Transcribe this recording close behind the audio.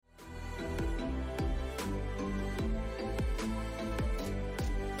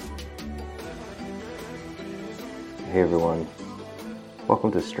Hey everyone, welcome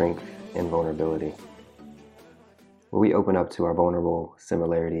to Strength in Vulnerability, where we open up to our vulnerable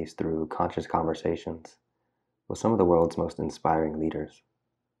similarities through conscious conversations with some of the world's most inspiring leaders.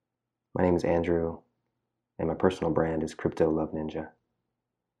 My name is Andrew, and my personal brand is Crypto Love Ninja.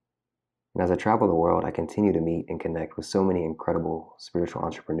 And as I travel the world, I continue to meet and connect with so many incredible spiritual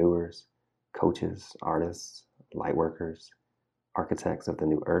entrepreneurs, coaches, artists, lightworkers, architects of the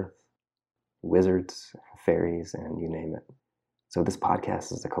new earth, wizards, fairies, and you name it. So this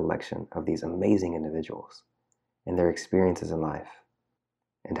podcast is a collection of these amazing individuals and their experiences in life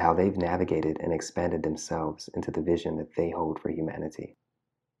and how they've navigated and expanded themselves into the vision that they hold for humanity.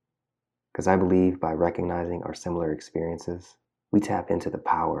 Because I believe by recognizing our similar experiences, we tap into the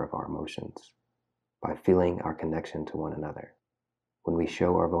power of our emotions by feeling our connection to one another. When we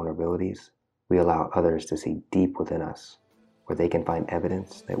show our vulnerabilities, we allow others to see deep within us, where they can find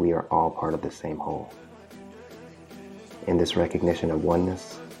evidence that we are all part of the same whole. In this recognition of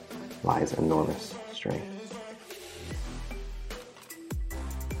oneness lies enormous strength.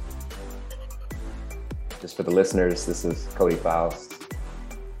 Just for the listeners, this is Cody Foust.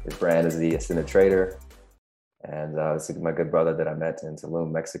 His brand is the Ascended Trader. And this is my good brother that I met in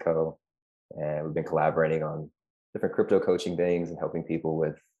Tulum, Mexico. And we've been collaborating on different crypto coaching things and helping people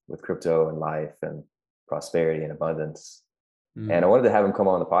with crypto and life and prosperity and abundance. And I wanted to have him come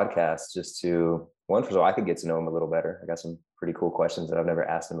on the podcast just to, one, so I could get to know him a little better. I got some pretty cool questions that I've never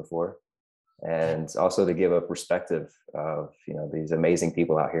asked him before. And also to give a perspective of, these amazing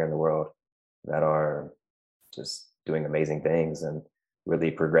people out here in the world that are just doing amazing things and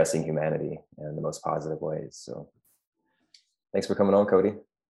really progressing humanity in the most positive ways. So thanks for coming on, Cody.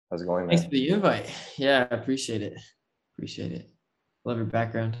 How's it going, man? Thanks for the invite. Yeah, I appreciate it. Love your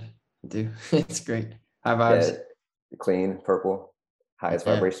background. I do. It's great. High vibes. Yeah. Clean, purple, highest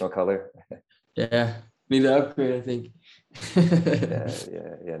vibrational color. Yeah, need to upgrade, I think.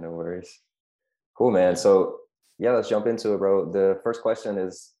 Yeah, no worries. Cool, man. So yeah, let's jump into it, bro. The first question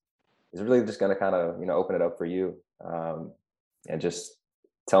is really just gonna kind of open it up for you, and just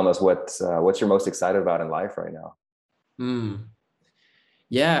telling us what you're most excited about in life right now.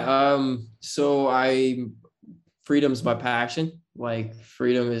 Yeah. So freedom's my passion. Like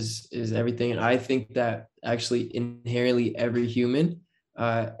freedom is everything. And I think that actually inherently every human,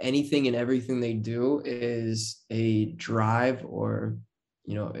 anything and everything they do is a drive or,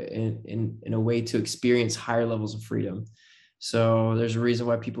 in a way to experience higher levels of freedom. So there's a reason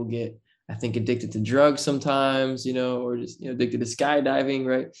why people get, I think, addicted to drugs sometimes, or just, addicted to skydiving,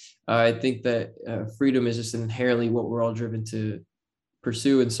 right? I think that freedom is just inherently what we're all driven to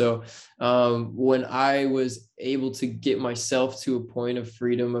pursue. And so when I was able to get myself to a point of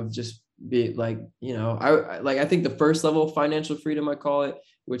freedom of just be like, I think the first level of financial freedom, I call it,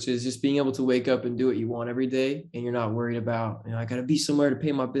 which is just being able to wake up and do what you want every day. And you're not worried about, I got to be somewhere to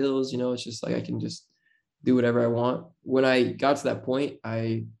pay my bills. It's just like, I can just do whatever I want. When I got to that point,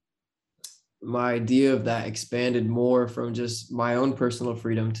 my idea of that expanded more from just my own personal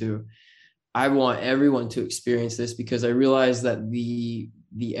freedom to, I want everyone to experience this, because I realize that the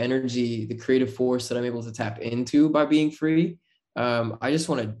energy, the creative force that I'm able to tap into by being free, I just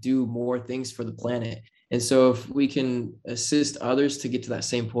want to do more things for the planet. And so if we can assist others to get to that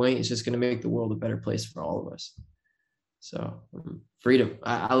same point, it's just going to make the world a better place for all of us. So freedom.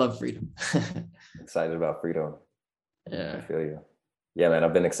 I love freedom. Excited about freedom. Yeah. I feel you. Yeah, man,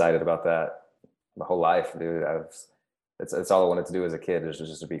 I've been excited about that my whole life, dude. It's all I wanted to do as a kid, is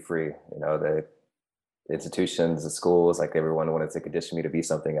just to be free. The institutions, the schools, like everyone wanted to condition me to be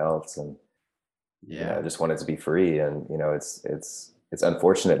something else, and I just wanted to be free. And it's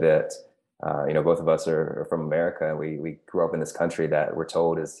unfortunate that both of us are from America, and we grew up in this country that we're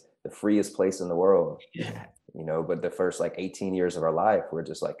told is the freest place in the world. Yeah. But the first 18 years of our life, we're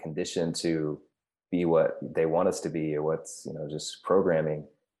just conditioned to be what they want us to be, or what's just programming.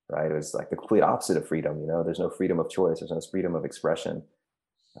 Right? It was the complete opposite of freedom. There's no freedom of choice. There's no freedom of expression.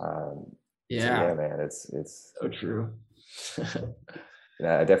 So yeah, man, it's so true.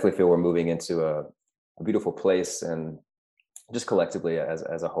 I definitely feel we're moving into a beautiful place, and just collectively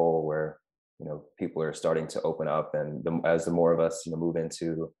as a whole, where people are starting to open up, and as the more of us move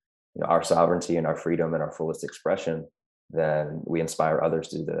into our sovereignty and our freedom and our fullest expression, then we inspire others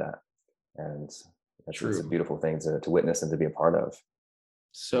to do that. And it's a beautiful thing to witness and to be a part of.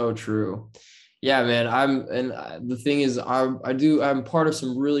 So true. Yeah, man. The thing is, I'm part of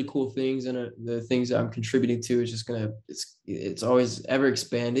some really cool things, and the things that I'm contributing to is just it's always ever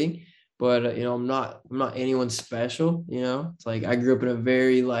expanding. But I'm not anyone special. It's like I grew up in a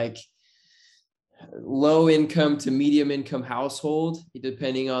very low income to medium income household,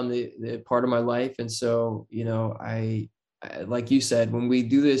 depending on the part of my life. And so, like you said, when we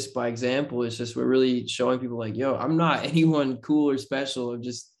do this by example, it's just we're really showing people like, yo, I'm not anyone cool or special. I'm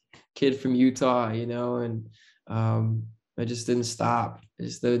just a kid from Utah, and I just didn't stop. I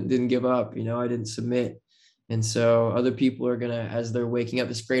just didn't give up. I didn't submit. And so other people are gonna, as they're waking up,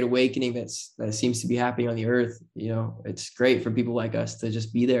 this great awakening that seems to be happening on the earth. It's great for people like us to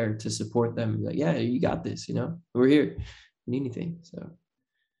just be there to support them. Like, yeah, you got this. We're here. If you need anything. So,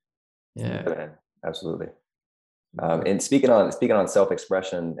 yeah. Absolutely. And speaking on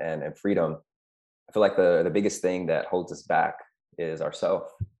self-expression and freedom, I feel like the biggest thing that holds us back is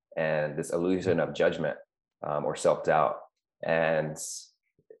ourself and this illusion of judgment, or self-doubt. And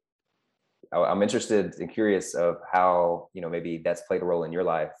I'm interested and curious of how, maybe that's played a role in your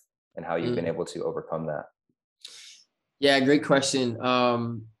life and how you've been able to overcome that. Yeah, great question.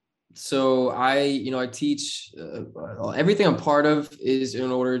 So I teach, everything I'm part of is in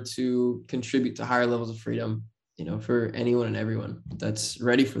order to contribute to higher levels of freedom, for anyone and everyone that's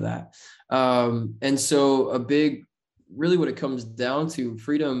ready for that. And so really what it comes down to,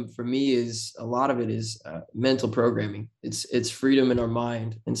 freedom for me is, a lot of it is mental programming. It's freedom in our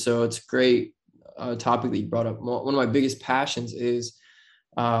mind. And so it's a great topic that you brought up. One of my biggest passions is,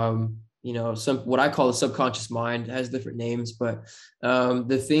 what I call the subconscious mind. It has different names, but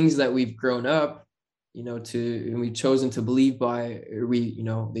the things that we've grown up, and we've chosen to believe by,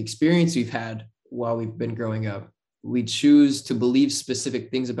 the experience we've had while we've been growing up, we choose to believe specific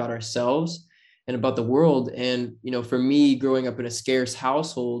things about ourselves and about the world. And, for me, growing up in a scarce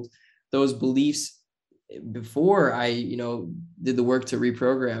household, those beliefs, before I, did the work to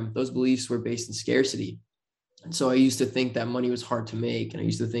reprogram, those beliefs were based in scarcity. And so I used to think that money was hard to make. And I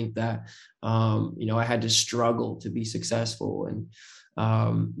used to think that, I had to struggle to be successful. And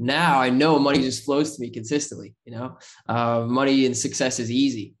now I know money just flows to me consistently. Money and success is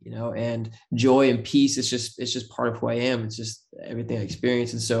easy, and joy and peace it's just part of who I am. It's just everything I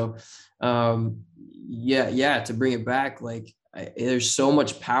experience. And so, to bring it back, like, there's so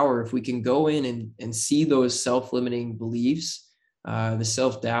much power if we can go in and see those self-limiting beliefs, the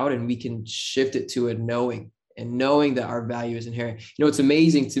self-doubt, and we can shift it to a knowing that our value is inherent. It's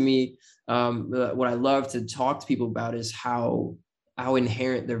amazing to me. What I love to talk to people about is how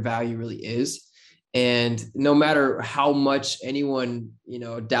inherent their value really is. And no matter how much anyone,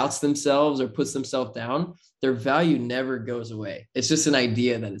 doubts themselves or puts themselves down, their value never goes away. It's just an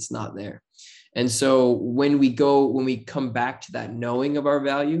idea that it's not there. And so when we come back to that knowing of our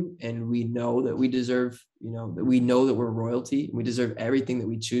value, and we know that we deserve, that we know that we're royalty, and we deserve everything that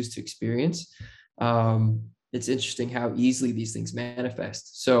we choose to experience. It's interesting how easily these things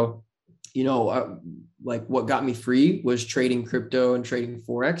manifest. So, like what got me free was trading crypto and trading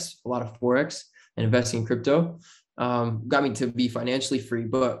Forex, a lot of Forex and investing in crypto, got me to be financially free.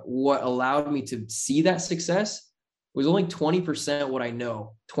 But what allowed me to see that success was only 20% what I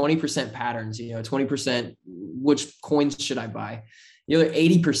know, 20% patterns, 20% which coins should I buy. The other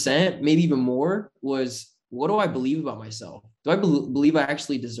 80%, maybe even more, was what do I believe about myself? Do I believe I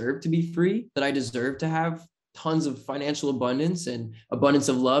actually deserve to be free, that I deserve to have tons of financial abundance and abundance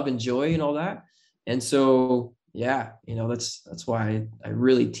of love and joy and all that? And so, that's why I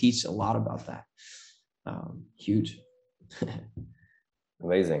really teach a lot about that. Huge.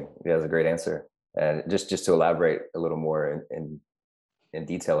 Amazing. Yeah, that's a great answer. And just to elaborate a little more in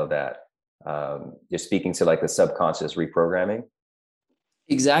detail of that, you're speaking to like the subconscious reprogramming.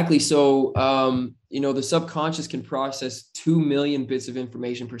 Exactly. So, the subconscious can process 2 million bits of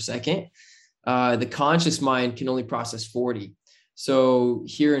information per second. The conscious mind can only process 40. So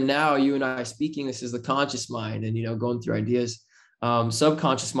here and now, you and I speaking, this is the conscious mind, and, going through ideas.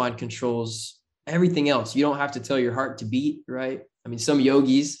 Subconscious mind controls everything else. You don't have to tell your heart to beat, right? I mean, some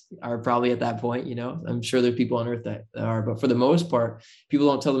yogis are probably at that point, I'm sure there are people on earth that are, but for the most part, people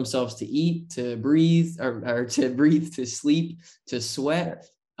don't tell themselves to eat, to breathe, or to breathe, to sleep, to sweat.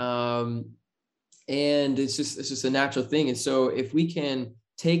 And it's just a natural thing. And so if we can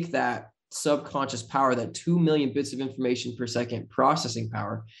take that subconscious power, that 2 million bits of information per second processing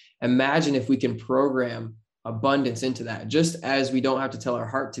power, imagine if we can program abundance into that. Just as we don't have to tell our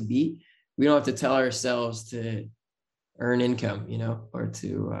heart to beat, we don't have to tell ourselves to earn income, or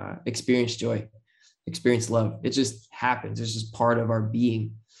to experience joy, experience love. It just happens. It's just part of our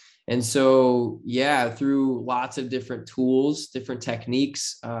being. And so, through lots of different tools, different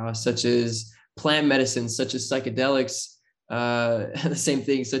techniques, such as plant medicine, such as psychedelics, the same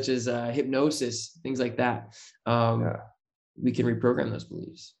thing, such as hypnosis, things like that, we can reprogram those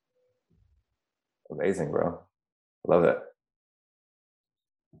beliefs. Amazing, bro. Love it.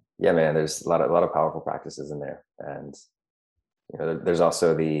 Yeah, man, there's a lot of powerful practices in there. And there's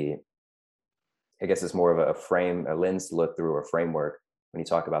also I guess it's more of a frame, a lens to look through, or framework when you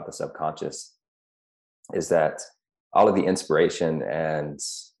talk about the subconscious, is that all of the inspiration and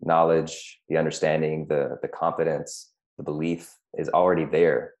knowledge, the understanding, the confidence, the belief is already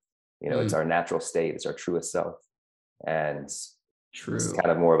there. It's our natural state, it's our truest self. And this is True.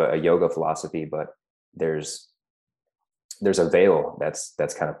 kind of more of a yoga philosophy, but there's a veil that's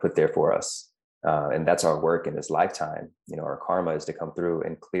kind of put there for us, and that's our work in this lifetime. Our karma is to come through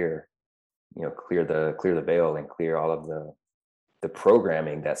and clear the veil and clear all of the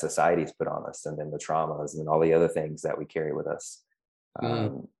programming that society's put on us, and then the traumas and all the other things that we carry with us.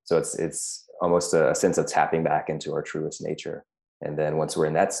 So it's almost a sense of tapping back into our truest nature. And then once we're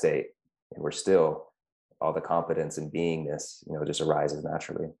in that state and we're still, all the confidence and beingness, just arises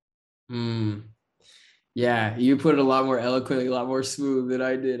naturally. Mm. Yeah, you put it a lot more eloquently, a lot more smooth than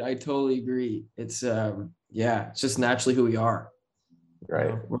I did. I totally agree. It's yeah, it's just naturally who we are.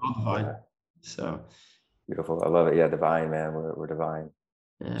 Right. We're all divine. Yeah. So Beautiful. I love it. Yeah. Divine, man. We're divine.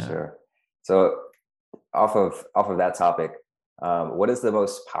 For yeah. sure. So off of that topic, what is the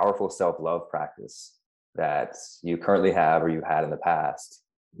most powerful self-love practice that you currently have or you had in the past?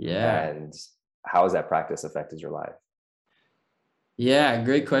 Yeah. And how has that practice affected your life? Yeah,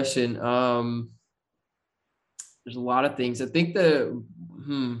 great question. There's a lot of things. I think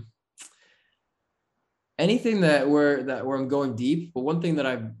anything where I'm going deep, but one thing that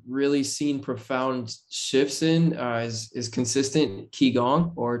I've really seen profound shifts in is consistent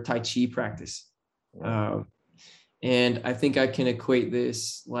qigong or tai chi practice. Yeah. Um, and I think I can equate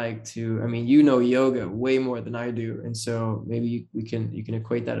this like to, I mean, yoga way more than I do, and so maybe you can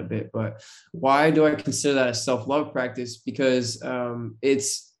equate that a bit. But why do I consider that a self-love practice? Because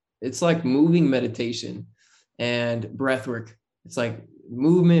it's like moving meditation and breath work. It's like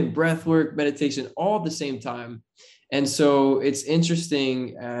movement, breath work, meditation, all at the same time. And so it's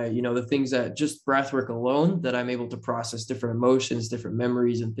interesting, the things that just breath work alone, that I'm able to process different emotions, different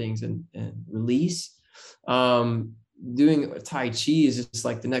memories and things, and release. Doing Tai Chi is just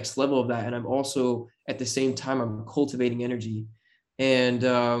like the next level of that. And I'm also, at the same time, I'm cultivating energy. And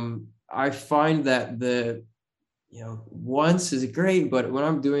I find that once is great, but when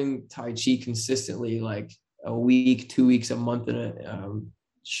I'm doing Tai Chi consistently, like a week, 2 weeks, a month, and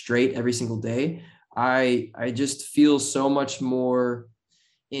straight every single day, I just feel so much more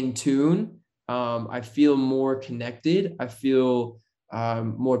in tune. I feel more connected. I feel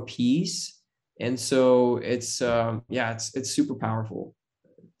more peace, and so it's super powerful.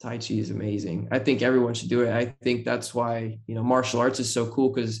 Tai Chi is amazing. I think everyone should do it. I think that's why martial arts is so cool,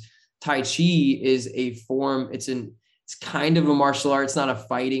 because Tai Chi is a form. It's kind of a martial art. It's not a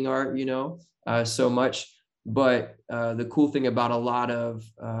fighting art, so much. But the cool thing about a lot of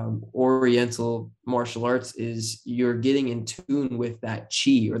Oriental martial arts is you're getting in tune with that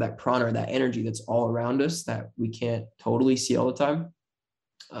chi, or that prana, or that energy that's all around us that we can't totally see all the time.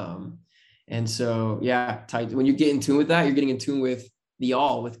 And so, yeah, when you get in tune with that, you're getting in tune with the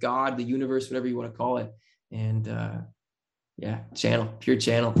all, with God, the universe, whatever you want to call it. And pure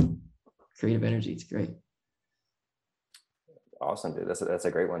channel, creative energy. It's great. Awesome, dude. That's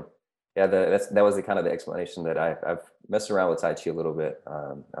a great one. Yeah, that was the kind of the explanation that I've messed around with Tai Chi a little bit.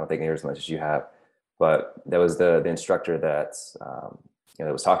 I don't think near as much as you have, but that was the instructor that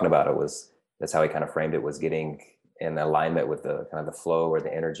that was talking about it. That's how he kind of framed it, was getting in alignment with the kind of the flow or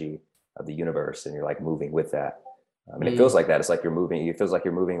the energy of the universe, and you're like moving with that. It feels like that. It's like you're moving. It feels like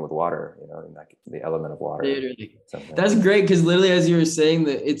you're moving with water. Like the element of water. Literally. That's great, because literally, as you were saying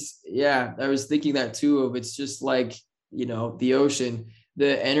that, I was thinking that too. It's just like the ocean,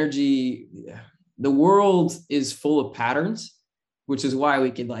 the energy. The world is full of patterns, which is why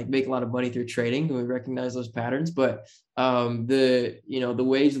we can like make a lot of money through trading when we recognize those patterns. But the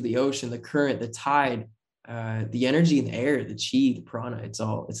waves of the ocean, the current, the tide, the energy in the air, the chi, the prana, it's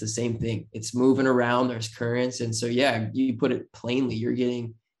the same thing. It's moving around. There's currents, and so you put it plainly.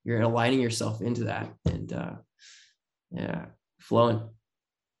 You're aligning yourself into that, and flowing.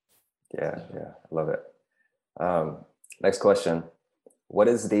 Yeah, I love it. Next question: what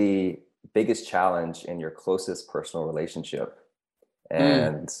is the biggest challenge in your closest personal relationship,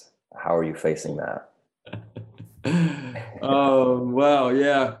 and how are you facing that? Oh, wow.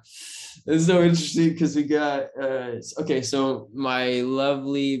 Yeah. It's so interesting, because we got, okay. So my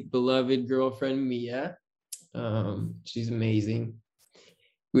lovely, beloved girlfriend, Mia, she's amazing.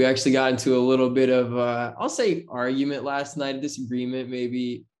 We actually got into a little bit of, I'll say, argument last night, a disagreement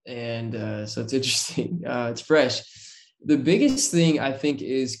maybe. And so it's interesting. It's fresh. The biggest thing I think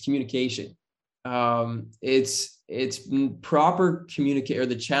is communication. It's proper communicate, or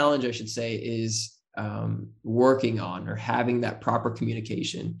the challenge I should say is working on or having that proper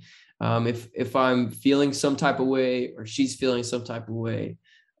communication. If I'm feeling some type of way or she's feeling some type of way,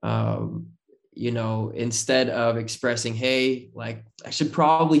 um, instead of expressing, hey, like I should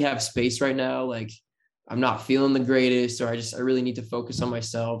probably have space right now, like I'm not feeling the greatest, or I really need to focus on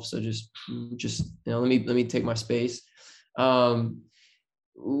myself. So just let me take my space. Um,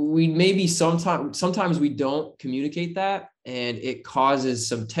 we maybe sometimes we don't communicate that, and it causes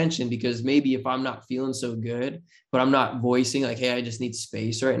some tension, because maybe if I'm not feeling so good but I'm not voicing like, hey, I just need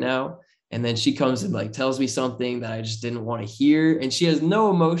space right now, and then she comes and like tells me something that I just didn't want to hear, and she has no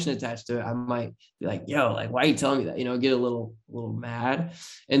emotion attached to it, I might be like, yo, like, why are you telling me that, get a little mad.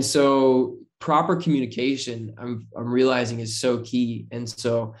 And so proper communication, I'm realizing, is so key. And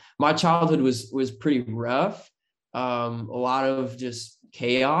so my childhood was pretty rough, a lot of just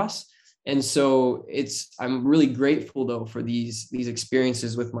chaos. And so I'm really grateful though for these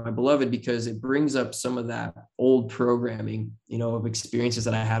experiences with my beloved, because it brings up some of that old programming, of experiences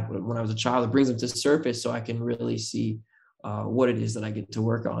that I had when I was a child. It brings them to the surface so I can really see what it is that I get to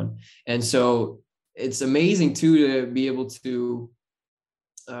work on. And so it's amazing too to be able to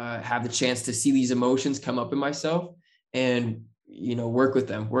have the chance to see these emotions come up in myself and work with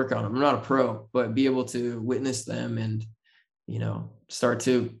them, work on them. I'm not a pro, but be able to witness them and start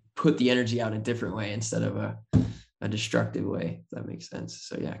to put the energy out a different way instead of a destructive way, if that makes sense.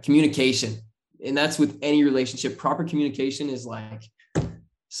 So yeah, communication. And that's with any relationship. Proper communication is like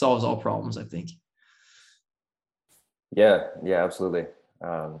solves all problems, I think. Yeah, absolutely.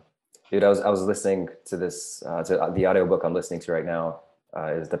 Dude, I was listening to this, to the audiobook I'm listening to right now,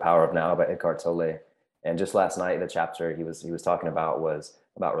 is The Power of Now by Eckhart Tolle. And just last night, the chapter he was talking about was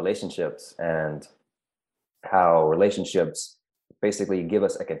about relationships, and how relationships basically give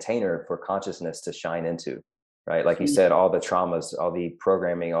us a container for consciousness to shine into, right? Like you said, all the traumas, all the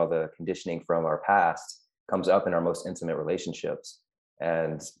programming, all the conditioning from our past comes up in our most intimate relationships.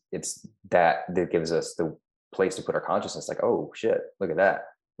 And it's that gives us the place to put our consciousness, like, oh shit, look at that.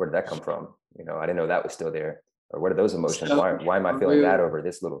 Where did that come from? I didn't know that was still there. Or what are those emotions? Why am I feeling that over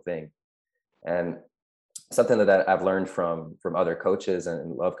this little thing? And something that I've learned from other coaches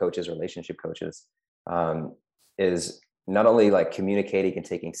and love coaches, relationship coaches, is not only like communicating and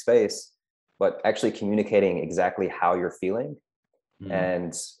taking space, but actually communicating exactly how you're feeling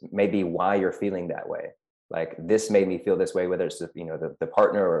and maybe why you're feeling that way. Like, this made me feel this way, whether it's the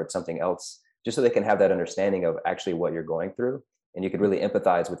partner or it's something else, just so they can have that understanding of actually what you're going through, and you could really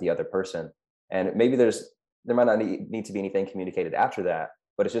empathize with the other person. And maybe there might not need to be anything communicated after that,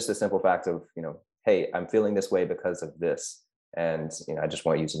 but it's just a simple fact of, hey, I'm feeling this way because of this, and I just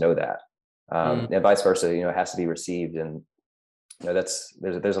want you to know that. And vice versa, it has to be received. And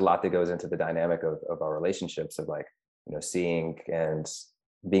there's a lot that goes into the dynamic of our relationships, of like, seeing and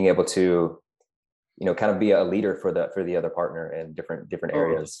being able to kind of be a leader for the other partner in different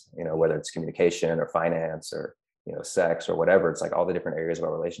areas, whether it's communication or finance or sex or whatever. It's like all the different areas of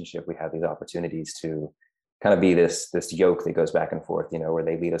our relationship, we have these opportunities to kind of be this yoke that goes back and forth, where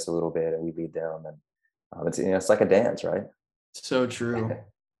they lead us a little bit and we lead them. And it's like a dance, right? So true.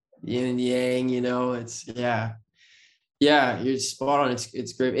 Yin and yang, it's yeah, you're spot on.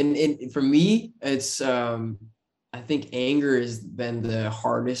 It's great. And for me, it's I think anger has been the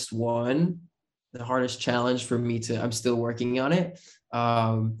hardest one, the hardest challenge for me I'm still working on it.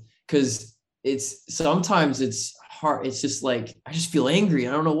 Because sometimes it's hard. It's just like, I just feel angry.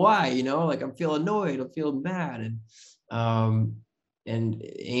 I don't know why, like I'm feeling annoyed, I'm feeling mad. And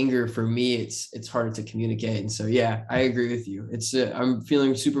anger for me, it's harder to communicate. And so, yeah, I agree with you. I'm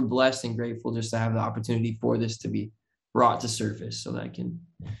feeling super blessed and grateful just to have the opportunity for this to be brought to surface so that I can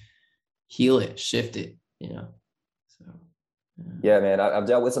heal it, shift it, So, yeah, man, I've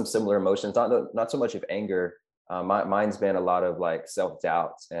dealt with some similar emotions, not so much of anger. Mine's been a lot of like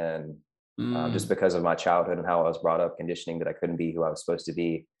self-doubt, and just because of my childhood and how I was brought up, conditioning that I couldn't be who I was supposed to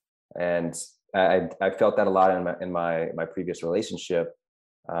be. And I felt that a lot in my previous relationship.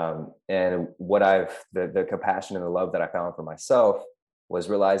 And what the compassion and the love that I found for myself was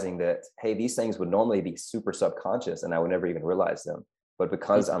realizing that, hey, these things would normally be super subconscious and I would never even realize them. But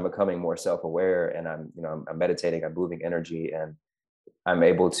because I'm becoming more self-aware, and I'm meditating, I'm moving energy, and I'm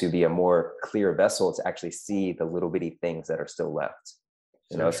able to be a more clear vessel to actually see the little bitty things that are still left.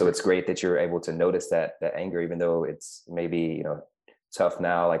 So it's great that you're able to notice that anger, even though it's maybe, tough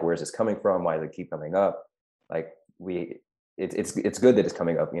now, like, where's this coming from? Why does it keep coming up? Like, it's good that it's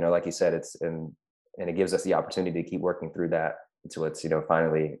coming up, like you said, and it gives us the opportunity to keep working through that until it's,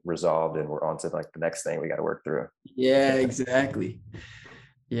 finally resolved and we're on to like the next thing we got to work through. Yeah, exactly.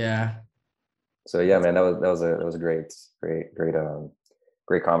 Yeah. So yeah, man, that was a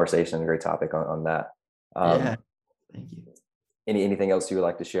great conversation, great topic on that. Yeah. Um, Thank you. anything else you would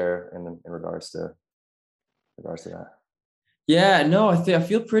like to share in regards to that? Yeah, no, I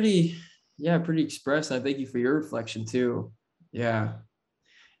feel pretty, yeah, pretty expressed. And I thank you for your reflection too. Yeah.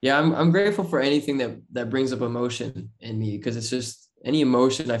 Yeah, I'm grateful for anything that brings up emotion in me, because it's just any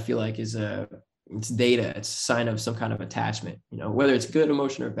emotion I feel like is it's data, it's a sign of some kind of attachment, whether it's good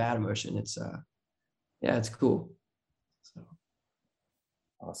emotion or bad emotion. It's yeah, it's cool. So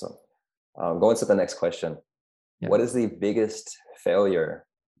Awesome. Going to the next question. yeah. What is the biggest failure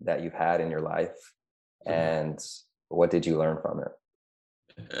that you've had in your life, and what did you learn from it?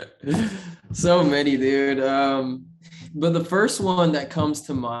 So many, dude. But the first one that comes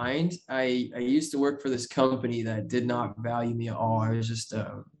to mind, I used to work for this company that did not value me at all. I was just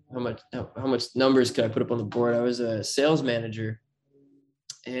how much numbers could I put up on the board? I was a sales manager,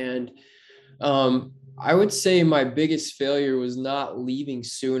 and I would say my biggest failure was not leaving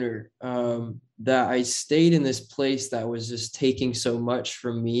sooner. That I stayed in this place that was just taking so much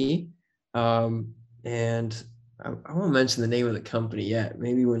from me, and I won't mention the name of the company yet.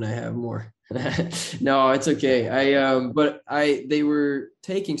 Maybe when I have more. No, it's okay. But they were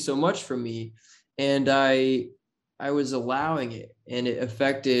taking so much from me, and I was allowing it, and it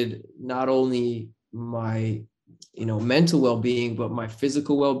affected not only my mental well-being, but my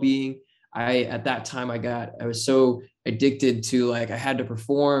physical well-being. At that time I was so addicted to, like, I had to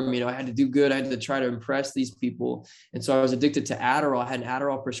perform, I had to do good, I had to try to impress these people. And so I was addicted to Adderall. I had an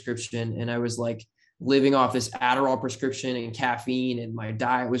Adderall prescription, and I was like living off this Adderall prescription and caffeine, and my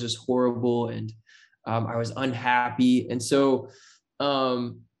diet was just horrible, and I was unhappy. And so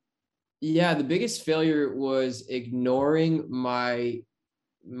yeah, the biggest failure was ignoring my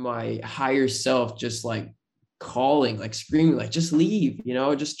higher self, just like calling, like screaming, like, just leave,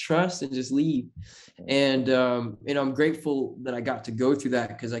 just trust and just leave. And I'm grateful that I got to go through that,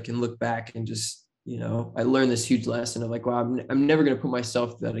 because I can look back and just, I learned this huge lesson of like, wow, I'm never going to put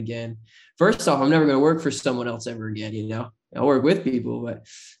myself through that again. First off, I'm never going to work for someone else ever again. I'll work with people, but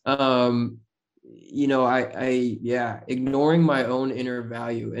yeah, ignoring my own inner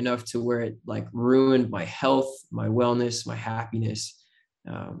value enough to where it like ruined my health, my wellness, my happiness.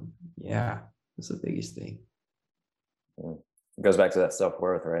 Yeah, that's the biggest thing. Mm. It goes back to that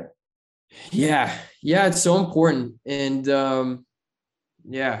self-worth, right? Yeah, it's so important. And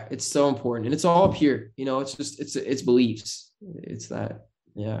yeah, it's so important, and it's all up here. It's just it's beliefs. It's that.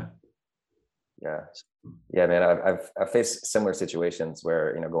 Yeah. Yeah. Yeah, man. I've faced similar situations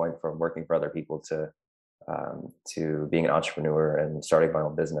where, going from working for other people to being an entrepreneur and starting my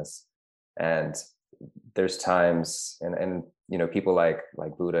own business. And there's times, and people like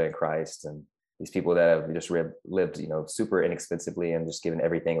Buddha and Christ and these people that have just lived super inexpensively and just given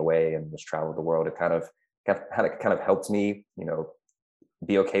everything away and just traveled the world. It kind of helped me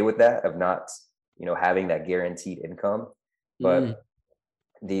be okay with that, of not having that guaranteed income. Mm, But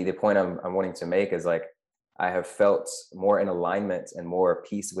the point I'm wanting to make is, like, I have felt more in alignment and more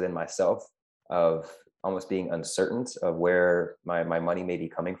peace within myself, of almost being uncertain of where my money may be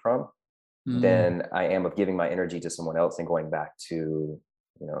coming from, mm, than I am of giving my energy to someone else and going back to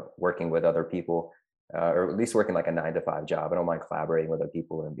working with other people, or at least working like a 9 to 5 job. I don't mind collaborating with other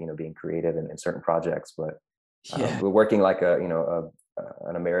people and being creative in certain projects, yeah. but working like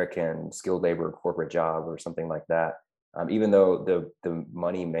an American skilled labor corporate job or something like that. Even though the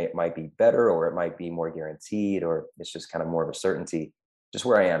money might be better, or it might be more guaranteed, or it's just kind of more of a certainty. Just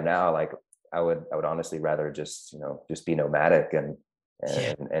where I am now, like, I would honestly rather just be nomadic and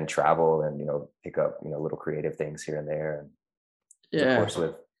Yeah. and travel and pick up little creative things here and there. And of Yeah. course,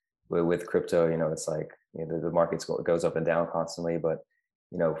 with crypto, it's like, the markets goes up and down constantly. But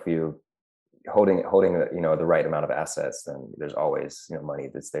if you holding the right amount of assets, then there's always money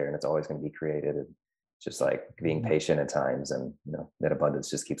that's there, and it's always going to be created. And just like being Mm. patient at times, and that abundance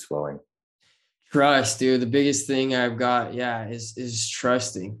just keeps flowing. Trust, dude. The biggest thing I've got, yeah, is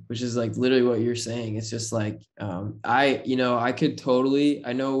trusting, which is like literally what you're saying. It's just like I could totally,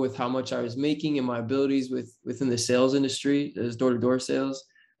 I know with how much I was making and my abilities within the sales industry, those door-to-door sales,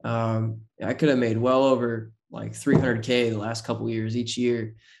 I could have made well over like 300K the last couple of years each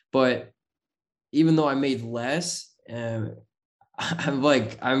year. But even though I made less, I'm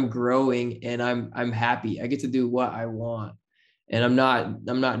growing, and I'm happy. I get to do what I want, and I'm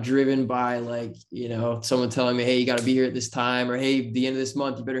not driven by, like, someone telling me, hey, you got to be here at this time, or hey, the end of this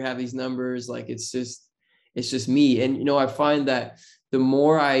month you better have these numbers. Like, it's just me. And I find that the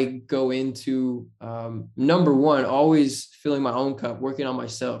more I go into number one, always filling my own cup, working on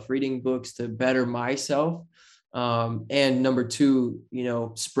myself, reading books to better myself, And number two,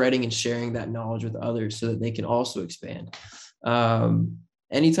 spreading and sharing that knowledge with others so that they can also expand.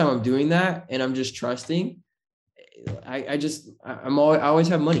 Anytime I'm doing that and I'm just trusting, I always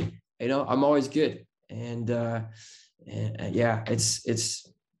have money, I'm always good. And yeah, it's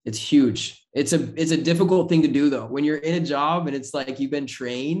huge. It's a difficult thing to do though. When you're in a job and it's like, you've been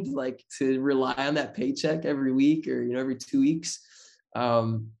trained like to rely on that paycheck every week or, every 2 weeks.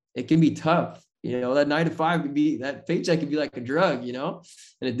 It can be tough. That 9 to 5 could be, that paycheck could be like a drug, an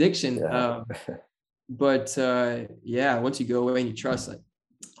addiction. Yeah. But yeah, once you go away and you trust, like,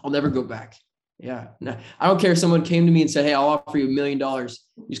 I'll never go back. Yeah. No, I don't care if someone came to me and said, hey, I'll offer you $1 million. You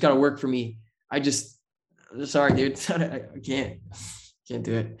just got to work for me. Sorry, dude. I can't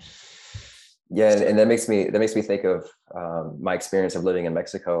do it. Yeah. And that makes me think of my experience of living in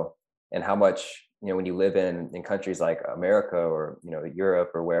Mexico and how much, when you live in countries like America or, Europe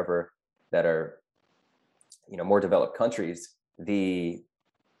or wherever that are, more developed countries, all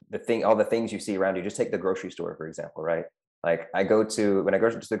the things you see around you, just take the grocery store, for example, right? Like when I go to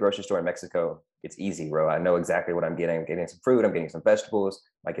the grocery store in Mexico, it's easy, bro. I know exactly what I'm getting. I'm getting some fruit, I'm getting some vegetables,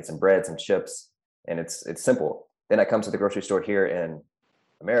 I get some bread, some chips, and it's simple. Then I come to the grocery store here in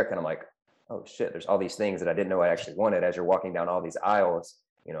America and I'm like, oh shit, there's all these things that I didn't know I actually wanted as you're walking down all these aisles,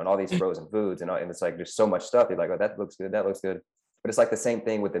 and all these frozen foods and it's like, there's so much stuff. You're like, oh, that looks good. That looks good. But it's like the same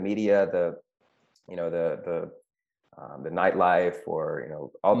thing with the media, the nightlife, or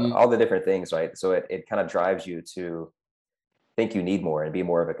all the different things, right? So it kind of drives you to think you need more and be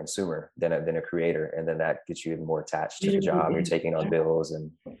more of a consumer than a creator, and then that gets you even more attached to the job. You're taking on bills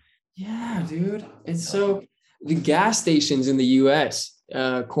and yeah, dude. It's so the gas stations in the US,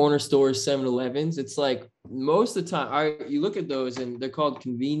 corner stores, 7-Elevens, it's like most of the time you look at those and they're called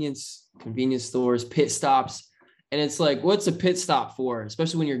convenience stores, pit stops. And it's like, what's a pit stop for?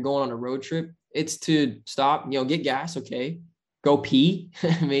 Especially when you're going on a road trip, it's to stop, get gas. Okay. Go pee,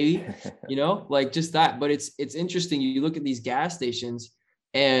 maybe, like just that. But it's interesting. You look at these gas stations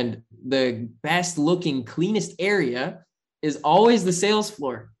and the best looking, cleanest area is always the sales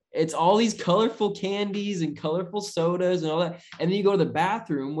floor. It's all these colorful candies and colorful sodas and all that. And then you go to the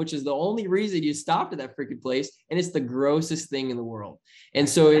bathroom, which is the only reason you stopped at that freaking place. And it's the grossest thing in the world. And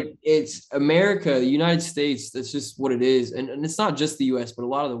so it's America, the United States. That's just what it is. And it's not just the US, but a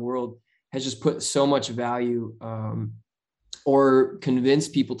lot of the world has just put so much value or convince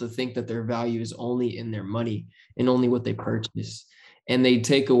people to think that their value is only in their money and only what they purchase. And they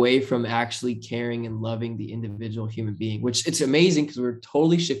take away from actually caring and loving the individual human being, which it's amazing because we're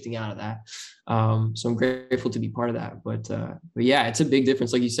totally shifting out of that. So I'm grateful to be part of that. But yeah, it's a big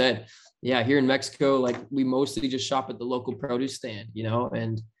difference. Like you said, yeah, here in Mexico, like we mostly just shop at the local produce stand,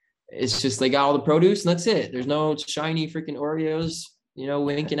 and it's just, they got all the produce and that's it. There's no shiny freaking Oreos,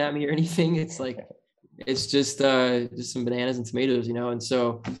 winking at me or anything. It's like, it's just some bananas and tomatoes, and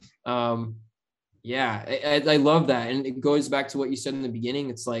so, yeah, I love that. And it goes back to what you said in the beginning.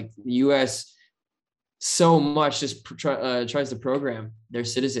 It's like the US so much just tries to program their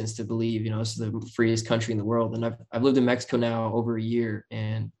citizens to believe, this is the freest country in the world. And I've lived in Mexico now over a year,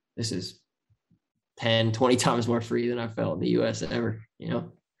 and this is 10, 20 times more free than I felt in the US ever,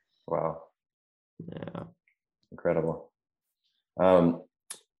 Wow. Yeah. Incredible.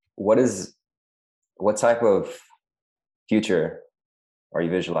 What type of future are you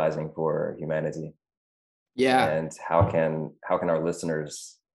visualizing for humanity? Yeah. And how can our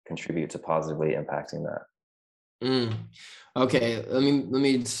listeners contribute to positively impacting that? Okay. Let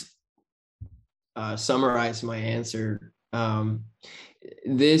me summarize my answer.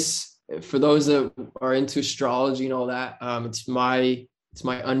 This, for those that are into astrology and all that, it's my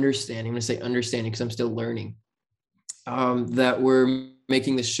understanding. I'm going to say understanding because I'm still learning, that we're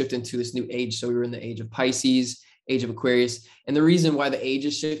making this shift into this new age. So we're in the age of Pisces, age of Aquarius. And the reason why the age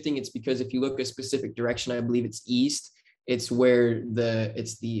is shifting, it's because if you look a specific direction, I believe it's east, it's where the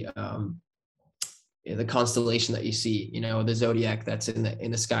constellation that you see, the zodiac that's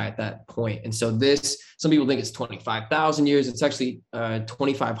in the sky at that point. And so some people think it's 25,000 years. It's actually a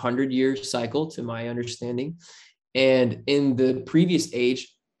 2,500 year cycle to my understanding. And in the previous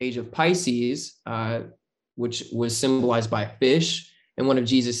age of Pisces, which was symbolized by a fish, and one of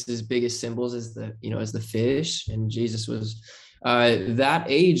Jesus's biggest symbols is the fish. And Jesus was, that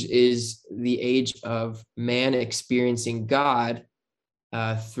age is the age of man experiencing God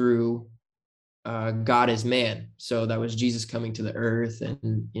through God as man. So that was Jesus coming to the earth,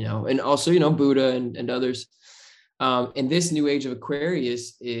 and also, Buddha and others. And this new age of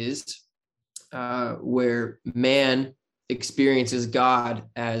Aquarius is where man experiences God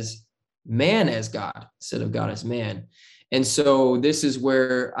as God instead of God as man. And so this is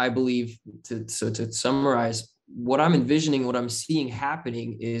where I believe, to summarize, what I'm envisioning, what I'm seeing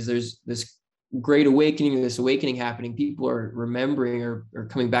happening is there's this great awakening, this awakening happening. People are remembering or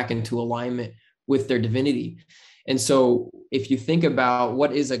coming back into alignment with their divinity. And so if you think about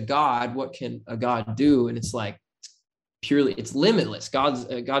what is a God, what can a God do? And it's like, purely, it's limitless.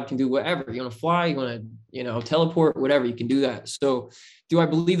 God can do whatever. You want to fly, you want to, teleport, whatever, you can do that. So do I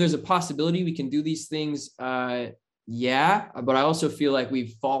believe there's a possibility we can do these things? Yeah, but I also feel like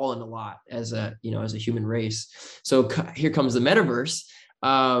we've fallen a lot as a human race. So here comes the metaverse,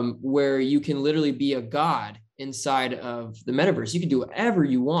 where you can literally be a god inside of the metaverse. You can do whatever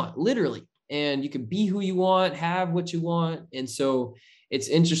you want, literally, and you can be who you want, have what you want. And so it's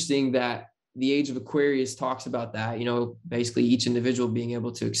interesting that the age of Aquarius talks about that, basically each individual being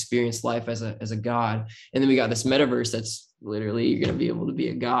able to experience life as a god. And then we got this metaverse that's literally, you're going to be able to be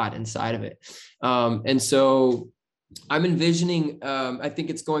a god inside of it. And so I'm envisioning, I think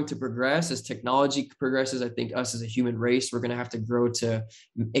it's going to progress as technology progresses. I think us as a human race, we're going to have to grow to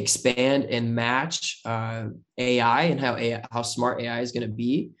expand and match AI and how smart AI is going to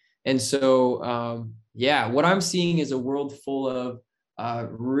be. And so, what I'm seeing is a world full of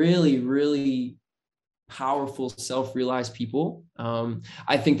really, really powerful, self-realized people.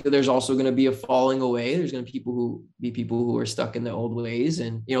 I think that there's also going to be a falling away. There's going to be people who are stuck in the old ways,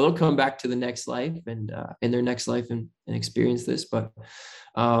 and they'll come back to the next life and in their next life and experience this. But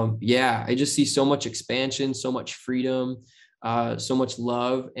I just see so much expansion, so much freedom, so much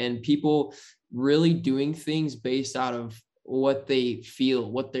love, and people really doing things based out of what they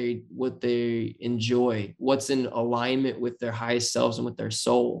feel, what they enjoy, what's in alignment with their highest selves and with their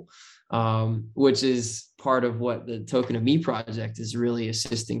soul, which is part of what the Token of Me project is really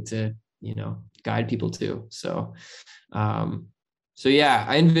assisting to, guide people to. So,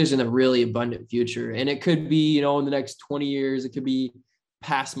 I envision a really abundant future, and it could be, in the next 20 years, it could be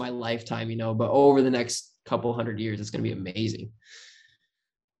past my lifetime, but over the next couple hundred years, it's going to be amazing.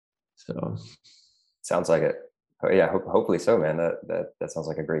 So sounds like it. Oh, yeah, hopefully so, man. That sounds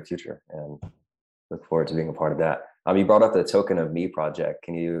like a great future, and look forward to being a part of that. You brought up the Token of Me project.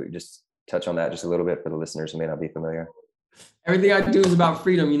 Can you just touch on that just a little bit for the listeners who may not be familiar? Everything I do is about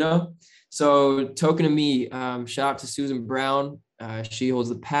freedom, So Token of Me, shout out to Susan Brown. She holds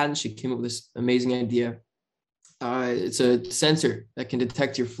the patent. She came up with this amazing idea. It's a sensor that can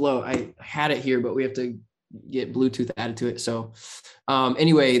detect your flow. I had it here, but we have to get Bluetooth added to it. So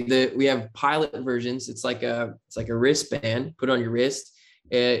we have pilot versions. It's like a wristband, put on your wrist,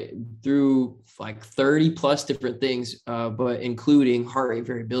 through like 30 plus different things, but including heart rate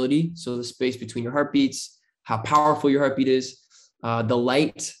variability. So the space between your heartbeats, how powerful your heartbeat is, the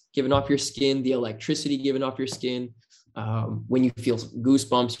light given off your skin, the electricity given off your skin. When you feel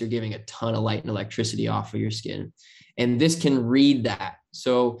goosebumps, you're giving a ton of light and electricity off of your skin. And this can read that.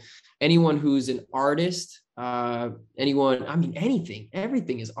 So anyone who's an artist, everything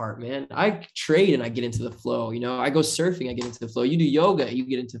is art, man. I trade and I get into the flow. I go surfing, I get into the flow. You do yoga, you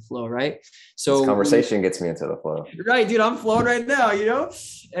get into flow, right? So this conversation gets me into the flow. Right, dude, I'm flowing right now,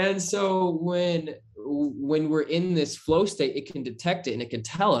 And so when we're in this flow state, it can detect it and it can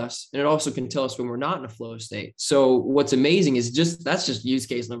tell us, and it also can tell us when we're not in a flow state. So what's amazing is that's just use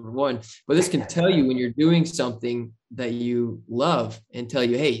case number one, but this can tell you when you're doing something that you love and tell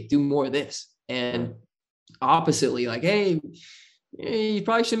you, hey, do more of this. And oppositely, like, hey, you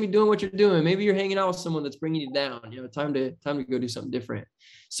probably shouldn't be doing what you're doing. Maybe you're hanging out with someone that's bringing you down. Time to go do something different.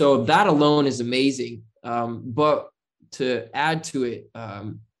 So that alone is amazing. But to add to it,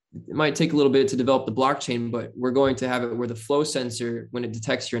 it might take a little bit to develop the blockchain, but we're going to have it where the flow sensor, when it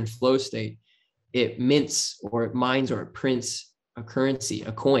detects you're in flow state, it mints or it mines or it prints a currency,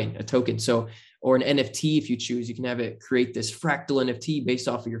 a coin, a token. So, or an NFT, if you choose, you can have it create this fractal NFT based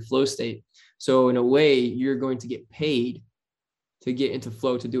off of your flow state. So in a way, you're going to get paid to get into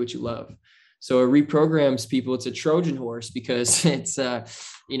flow, to do what you love. So it reprograms people. It's a Trojan horse, because it's,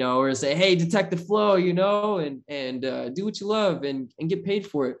 or say, hey, detect the flow, and do what you love and get paid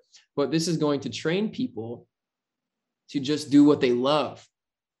for it. But this is going to train people to just do what they love,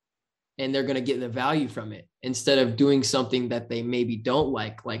 and they're going to get the value from it, instead of doing something that they maybe don't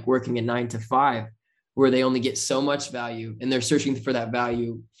like working a 9 to 5, where they only get so much value and they're searching for that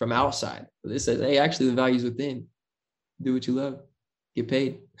value from outside. But this says, hey, actually the value's within. Do what you love, get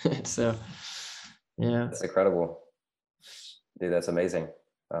paid. So, yeah. That's incredible. Dude, that's amazing.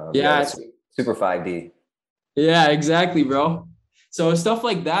 That's super 5D. Yeah, exactly, bro. So stuff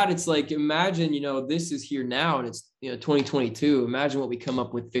like that, it's like, imagine, this is here now, and it's, 2022. Imagine what we come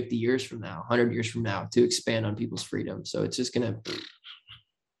up with 50 years from now, 100 years from now, to expand on people's freedom. So it's just going to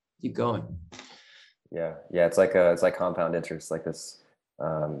keep going. Yeah. It's like compound interest, like this,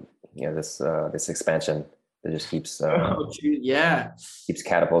 this expansion. that just keeps Oh, dude, yeah. keeps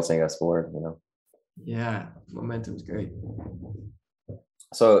catapulting us forward, you know. Yeah. Momentum's great.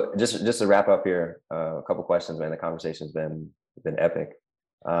 So just to wrap up here, a couple questions, man. The conversation's been epic.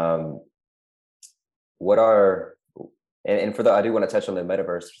 Um, what are and for the I do want to touch on the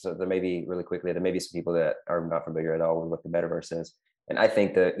metaverse. So there may be really quickly, there may be some people that are not familiar at all with what the metaverse is. And I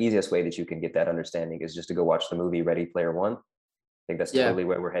think the easiest way that you can get that understanding is just to go watch the movie Ready Player One. I think that's Yeah. totally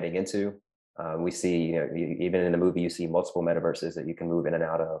where we're heading into. We see, you know, even in the movie, you see multiple metaverses that you can move in and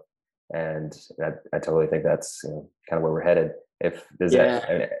out of, and I totally think that's, you know, kind of where we're headed. If does Yeah.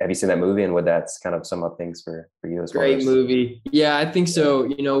 that, have you seen that movie, and would that's kind of sum up things for you as far Great as? movie. Yeah, I think so.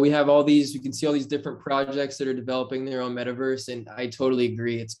 You know, we have all these, you can see all these different projects that are developing their own metaverse. And I totally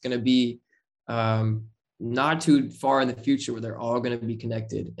agree. It's going to be um, not too far in the future where they're all going to be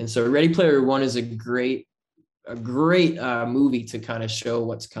connected. And so Ready Player One is a great movie to kind of show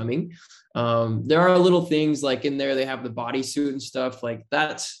what's coming. There are little things like in there, they have the bodysuit and stuff like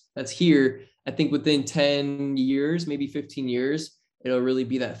that's here. I think within 10 years, maybe 15 years, it'll really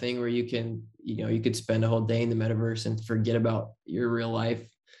be that thing where you can, you know, you could spend a whole day in the metaverse and forget about your real life.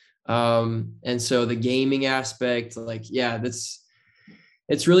 And so the gaming aspect, like, yeah,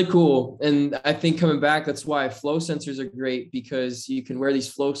 it's really cool. And I think coming back, that's why flow sensors are great, because you can wear these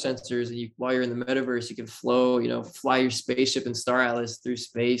flow sensors and while you're in the metaverse, you can flow, you know, fly your spaceship in Star Atlas through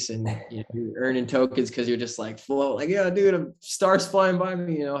space, and you know, you're earning tokens because you're just like float, like, yeah, dude, stars flying by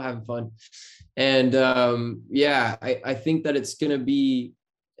me, you know, having fun. And yeah, I think that it's going to be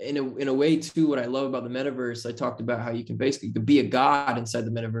in a way too, what I love about the metaverse. I talked about how you can be a god inside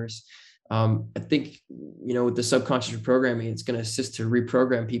the metaverse. I think, you know, with the subconscious reprogramming, it's going to assist to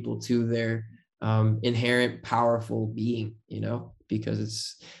reprogram people to their inherent powerful being, you know,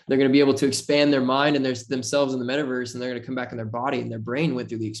 because they're going to be able to expand their mind and themselves in the metaverse, and they're going to come back in their body, and their brain went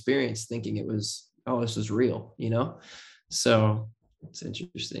through the experience thinking it was, oh, this is real, you know? So it's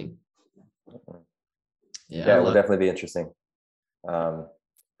interesting. Yeah, it will definitely be interesting,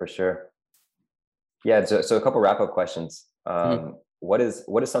 for sure. Yeah, so a couple wrap-up questions. What is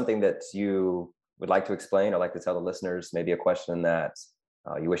something that you would like to explain or like to tell the listeners? Maybe a question that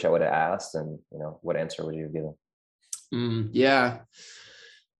you wish I would have asked, and you know, what answer would you have given? Yeah.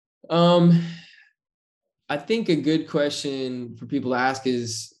 I think a good question for people to ask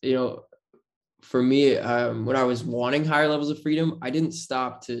is, you know, for me, when I was wanting higher levels of freedom, I didn't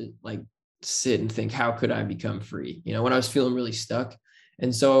stop to like sit and think, how could I become free? You know, when I was feeling really stuck.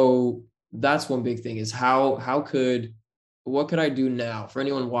 And so that's one big thing is what could I do now for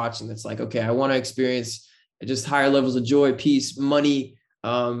anyone watching that's like, okay, I want to experience just higher levels of joy, peace, money,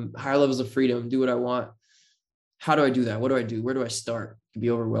 higher levels of freedom, do what I want. How do I do that? What do I do? Where do I start? It can be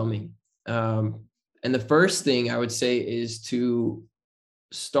overwhelming. And the first thing I would say is to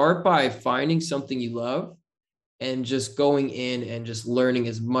start by finding something you love and just going in and just learning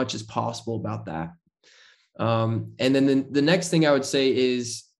as much as possible about that. And then the next thing I would say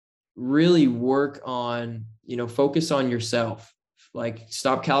is really work on, you know, focus on yourself. Like,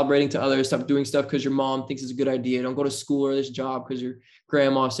 stop calibrating to others, stop doing stuff because your mom thinks it's a good idea. Don't go to school or this job because your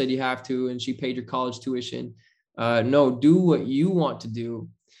grandma said you have to and she paid your college tuition. No, do what you want to do.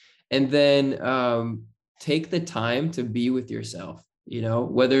 And then take the time to be with yourself. You know,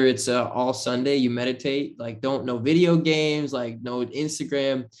 whether it's all Sunday you meditate, like no video games, like no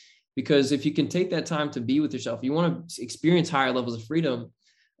Instagram, because if you can take that time to be with yourself, you want to experience higher levels of freedom.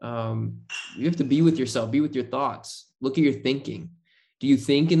 You have to be with yourself, be with your thoughts, look at your thinking. Do you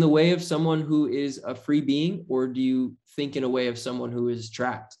think in the way of someone who is a free being, or do you think in a way of someone who is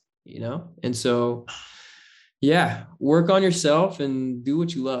trapped? You know, and so, yeah, work on yourself and do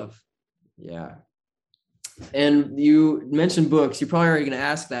what you love. Yeah. And you mentioned books. You're probably already going to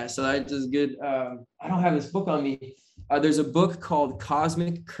ask that. So that's just good. I don't have this book on me. There's a book called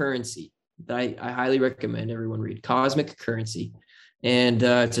Cosmic Currency that I highly recommend everyone read. Cosmic Currency. And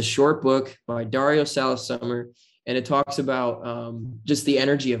it's a short book by Dario Salas Summer. And it talks about just the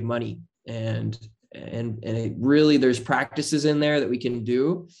energy of money. And it really, there's practices in there that we can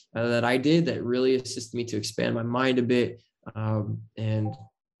do that I did that really assisted me to expand my mind a bit. And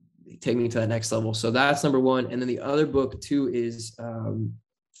take me to that next level. So that's number one. And then the other book too is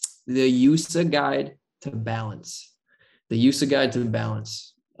the USA Guide to Balance. The USA Guide to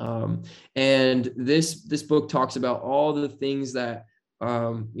Balance. And this book talks about all the things that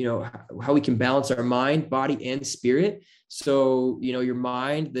you know, how we can balance our mind, body, and spirit. So, you know, your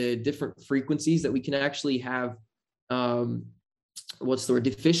mind, the different frequencies that we can actually have, what's the word,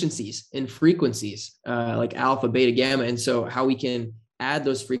 deficiencies in frequencies, like alpha, beta, gamma. And so how we can add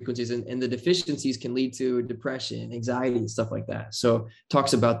those frequencies, and the deficiencies can lead to depression, anxiety, and stuff like that. So it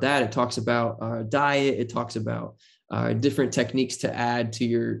talks about that. It talks about diet. It talks about different techniques to add to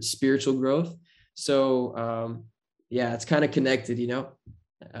your spiritual growth. So yeah, it's kind of connected,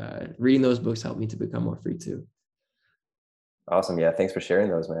 reading those books helped me to become more free too. Awesome. Yeah. Thanks for sharing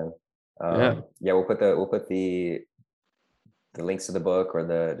those, man. Yeah. We'll put the links to the book,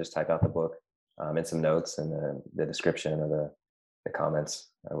 or just type out the book in some notes in the description or the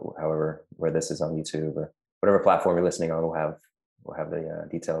comments, however, where this is on YouTube or whatever platform you're listening on, we'll have the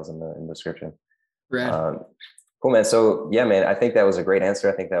details in the description. Right. Cool, man. So yeah, man, I think that was a great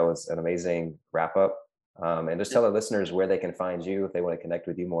answer. I think that was an amazing wrap up. And just tell our listeners where they can find you if they want to connect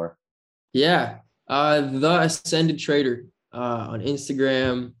with you more. Yeah. The Ascended Trader on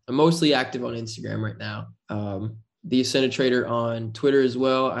Instagram. I'm mostly active on Instagram right now. The Ascended Trader on Twitter as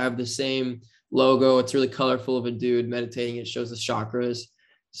well. I have the same logo. It's really colorful of a dude meditating. It shows the chakras.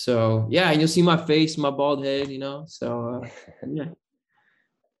 So yeah, and you'll see my face, my bald head, so yeah.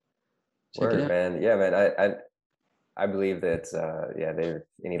 Check it out, man. Yeah, man. I believe that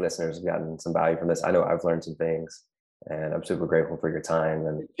any listeners have gotten some value from this. I know I've learned some things, and I'm super grateful for your time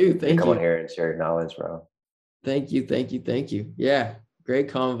and thank come you on here and share your knowledge, bro. Thank you. Yeah, great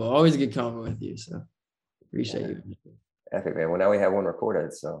convo. Always a good convo with you. So appreciate you. Epic, man. Well, now we have one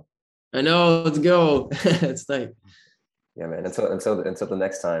recorded, so I know. Let's go. It's tight. Yeah, man. Until the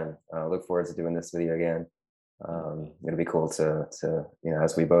next time, look forward to doing this video again. It'll be cool to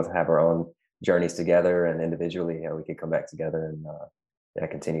as we both have our own journeys together and individually, we could come back together and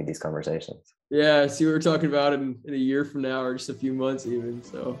continue these conversations. Yeah, see what we're talking about in a year from now, or just a few months even.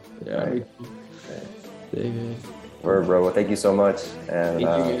 So yeah. Right. Word, bro. Well, thank you so much, and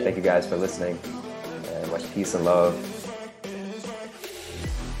thank you guys for listening, and much peace and love.